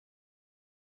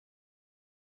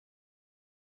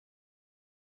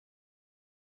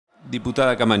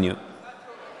Diputada Camaño.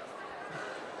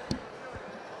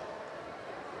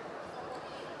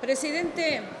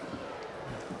 Presidente,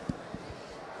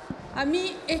 a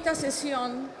mí esta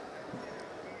sesión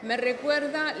me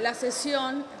recuerda la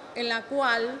sesión en la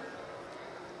cual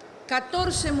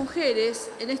 14 mujeres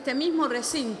en este mismo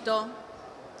recinto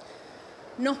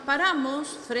nos paramos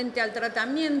frente al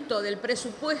tratamiento del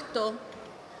presupuesto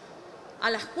a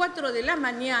las 4 de la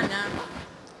mañana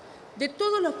de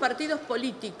todos los partidos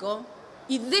políticos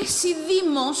y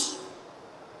decidimos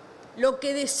lo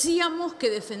que decíamos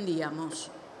que defendíamos.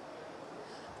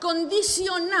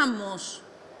 Condicionamos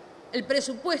el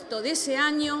presupuesto de ese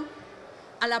año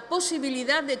a la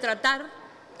posibilidad de tratar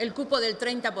el cupo del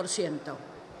 30%.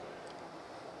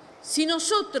 Si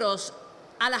nosotros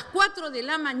a las 4 de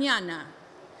la mañana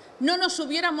no nos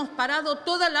hubiéramos parado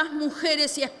todas las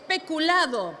mujeres y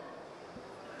especulado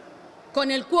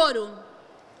con el quórum,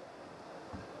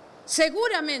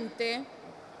 seguramente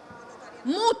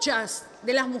muchas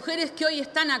de las mujeres que hoy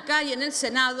están acá y en el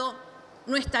Senado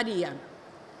no estarían.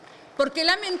 Porque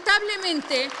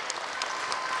lamentablemente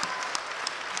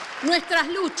nuestras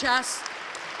luchas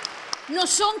no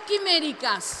son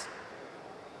quiméricas.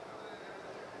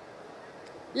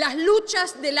 Las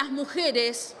luchas de las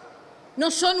mujeres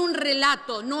no son un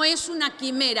relato, no es una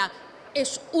quimera,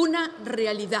 es una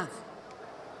realidad.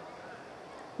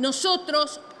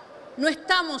 Nosotros no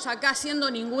estamos acá haciendo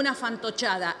ninguna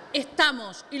fantochada,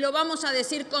 estamos, y lo vamos a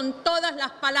decir con todas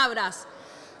las palabras,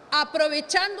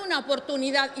 aprovechando una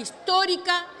oportunidad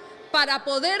histórica para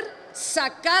poder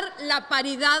sacar la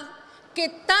paridad que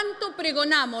tanto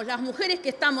pregonamos las mujeres que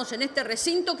estamos en este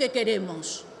recinto que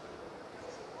queremos.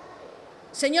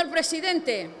 Señor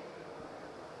presidente,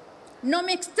 no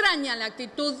me extraña la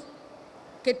actitud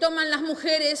que toman las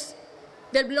mujeres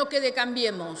del bloque de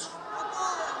Cambiemos,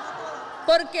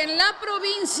 porque en la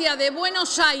provincia de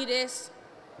Buenos Aires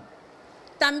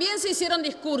también se hicieron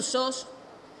discursos,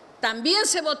 también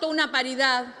se votó una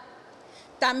paridad,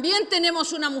 también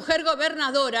tenemos una mujer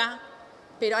gobernadora,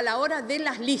 pero a la hora de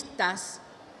las listas,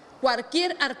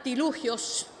 cualquier artilugio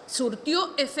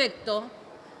surtió efecto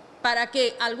para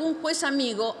que algún juez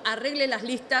amigo arregle las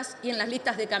listas y en las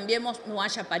listas de Cambiemos no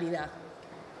haya paridad.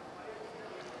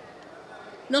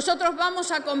 Nosotros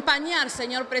vamos a acompañar,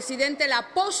 señor presidente, la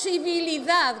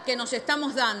posibilidad que nos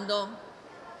estamos dando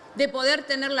de poder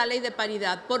tener la ley de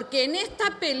paridad, porque en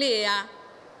esta pelea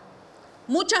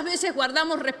muchas veces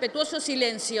guardamos respetuoso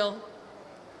silencio,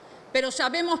 pero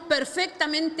sabemos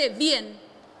perfectamente bien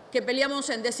que peleamos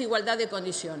en desigualdad de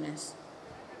condiciones.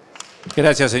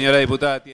 Gracias, señora diputada.